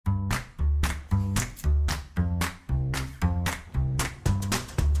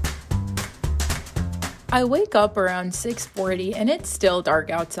I wake up around 6:40 and it's still dark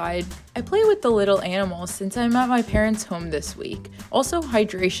outside. I play with the little animals since I'm at my parents' home this week. Also,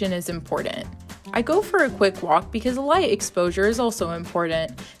 hydration is important. I go for a quick walk because light exposure is also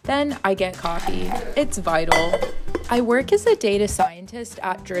important. Then I get coffee. It's vital. I work as a data scientist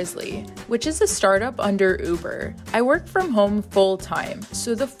at Drizzly, which is a startup under Uber. I work from home full time,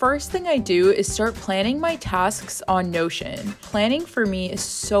 so the first thing I do is start planning my tasks on Notion. Planning for me is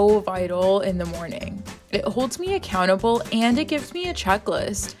so vital in the morning. It holds me accountable and it gives me a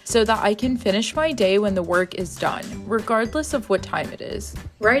checklist so that I can finish my day when the work is done, regardless of what time it is.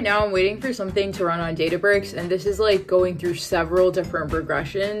 Right now, I'm waiting for something to run on Databricks, and this is like going through several different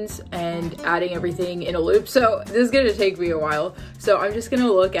regressions and adding everything in a loop. So this is gonna take me a while. So I'm just gonna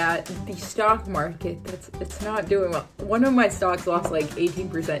look at the stock market. It's not doing well. One of my stocks lost like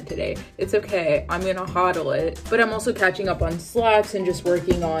 18% today. It's okay, I'm gonna hodl it. But I'm also catching up on Slacks and just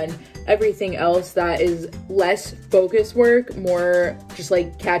working on everything else that is less focus work, more just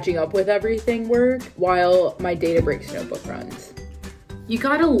like catching up with everything work while my Databricks notebook runs. You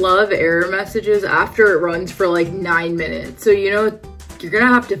gotta love error messages after it runs for like 9 minutes. So you know you're gonna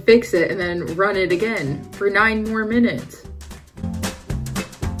have to fix it and then run it again for 9 more minutes.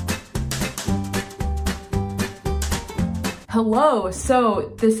 Hello,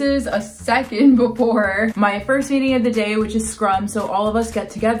 so this is a second before my first meeting of the day, which is Scrum. So all of us get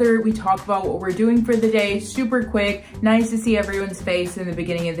together, we talk about what we're doing for the day, super quick. Nice to see everyone's face in the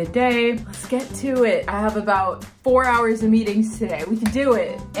beginning of the day. Let's get to it. I have about 4 hours of meetings today. We can do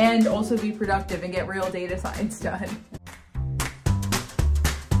it and also be productive and get real data science done.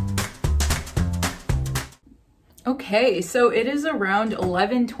 Okay, so it is around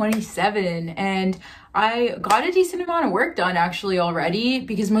 11:27 and I got a decent amount of work done actually already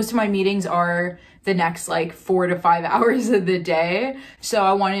because most of my meetings are the next like 4 to 5 hours of the day. So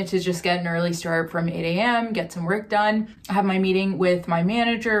I wanted to just get an early start from 8 a.m., get some work done. I have my meeting with my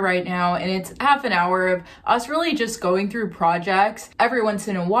manager right now and it's half an hour of us really just going through projects every once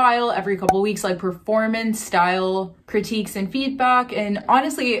in a while, every couple weeks, like performance, style, critiques and feedback. And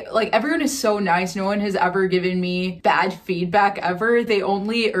honestly, like everyone is so nice. No one has ever given me bad feedback ever. They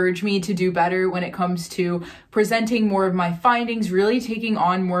only urge me to do better when it comes to presenting more of my findings, really taking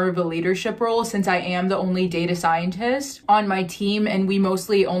on more of a leadership role since I am the only data scientist on my team and we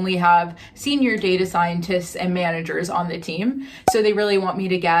mostly only have senior data scientists and managers on the team. So they really want me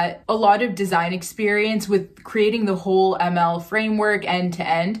to get a lot of design experience with creating the whole ML framework end to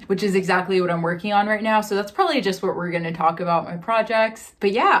end, which is exactly what I'm working on right now. So that's probably just what we're going to talk about, my projects.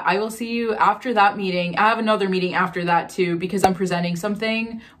 But yeah, I will see you after that meeting. I have another meeting after that too because I'm presenting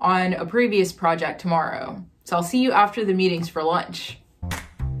something on a previous project tomorrow. So I'll see you after the meetings for lunch.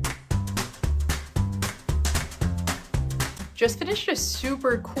 Just finished a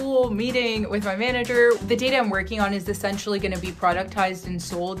super cool meeting with my manager. The data I'm working on is essentially going to be productized and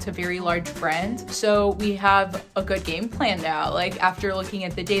sold to very large brands. So we have a good game plan now, like after looking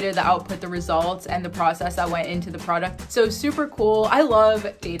at the data, the output, the results, and the process that went into the product. So super cool. I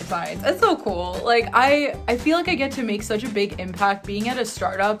love data science. It's so cool. Like I feel like I get to make such a big impact being at a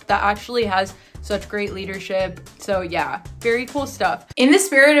startup that actually has such great leadership. So yeah, very cool stuff. In the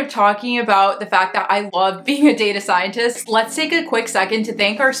spirit of talking about the fact that I love being a data scientist, let's take a quick second to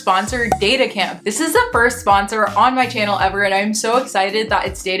thank our sponsor, DataCamp. This is the first sponsor on my channel ever, and I'm so excited that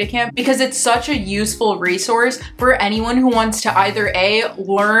it's DataCamp because it's such a useful resource for anyone who wants to either A,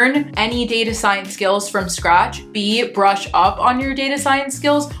 learn any data science skills from scratch, B, brush up on your data science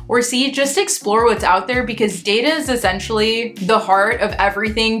skills, or C, just explore what's out there because data is essentially the heart of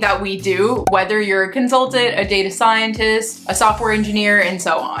everything that we do, whether you're a consultant, a data scientist, a software engineer, and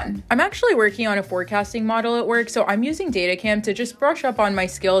so on. I'm actually working on a forecasting model at work, so I'm using DataCamp to just brush up on my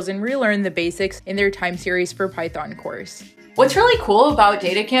skills and relearn the basics in their time series for Python course. What's really cool about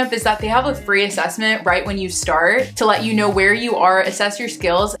DataCamp is that they have a free assessment right when you start to let you know where you are, assess your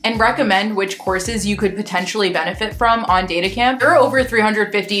skills, and recommend which courses you could potentially benefit from on DataCamp. There are over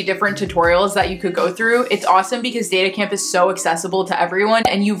 350 different tutorials that you could go through. It's awesome because DataCamp is so accessible to everyone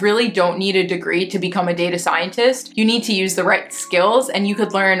and you really don't need a degree to become a data scientist. You need to use the right skills and you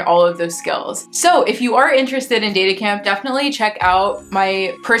could learn all of those skills. So if you are interested in DataCamp, definitely check out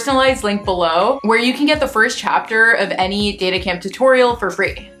my personalized link below where you can get the first chapter of any DataCamp tutorial for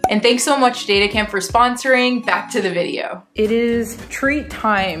free. And thanks so much DataCamp for sponsoring. Back to the video. It is treat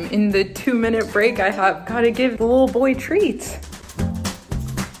time. In the 2-minute break I have, gotta give the little boy treats.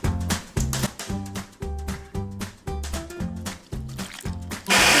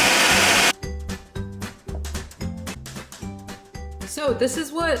 So this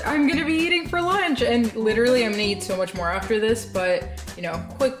is what I'm gonna be eating for lunch, and literally I'm gonna eat so much more after this, but you know,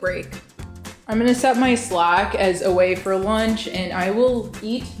 quick break. I'm gonna set my Slack as away for lunch and I will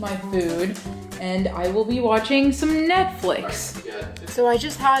eat my food and I will be watching some Netflix. So I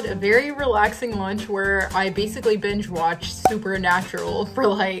just had a very relaxing lunch where I basically binge watched Supernatural for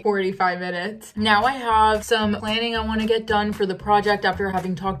like 45 minutes. Now I have some planning I want to get done for the project after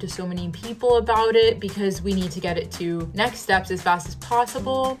having talked to so many people about it because we need to get it to next steps as fast as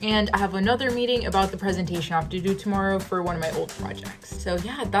possible. And I have another meeting about the presentation I have to do tomorrow for one of my old projects. So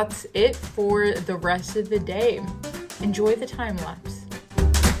yeah, that's it for the rest of the day. Enjoy the time lapse.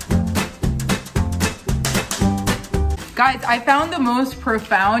 Guys, I found the most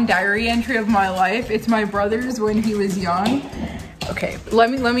profound diary entry of my life. It's my brother's when he was young. Okay, let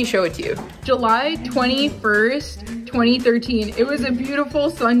me show it to you. July 21st, 2013. It was a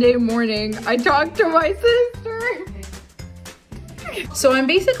beautiful Sunday morning. I talked to my sister. So I'm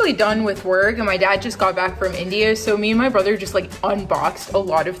basically done with work and my dad just got back from India. So me and my brother just like unboxed a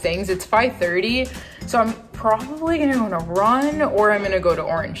lot of things. It's 5:30. So I'm probably gonna go on a run or I'm gonna go to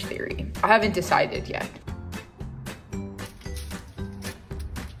Orangetheory. I haven't decided yet.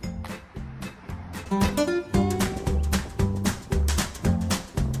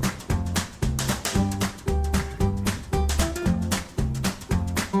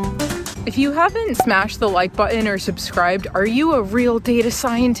 If you haven't smashed the like button or subscribed, are you a real data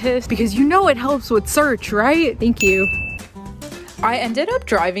scientist? Because you know it helps with search, right? Thank you. I ended up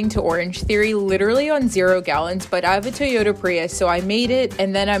driving to Orangetheory literally on 0 gallons, but I have a Toyota Prius, so I made it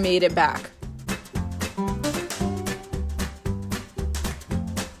and then I made it back.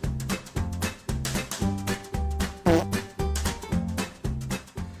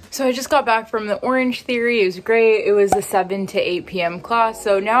 So I just got back from the Orangetheory. It was great. It was a 7 to 8 p.m. class.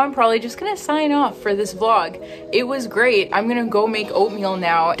 So now I'm probably just gonna sign off for this vlog. It was great. I'm gonna go make oatmeal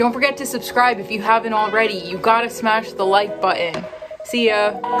now. Don't forget to subscribe if you haven't already. You gotta smash the like button. See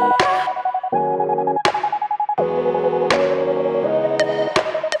ya.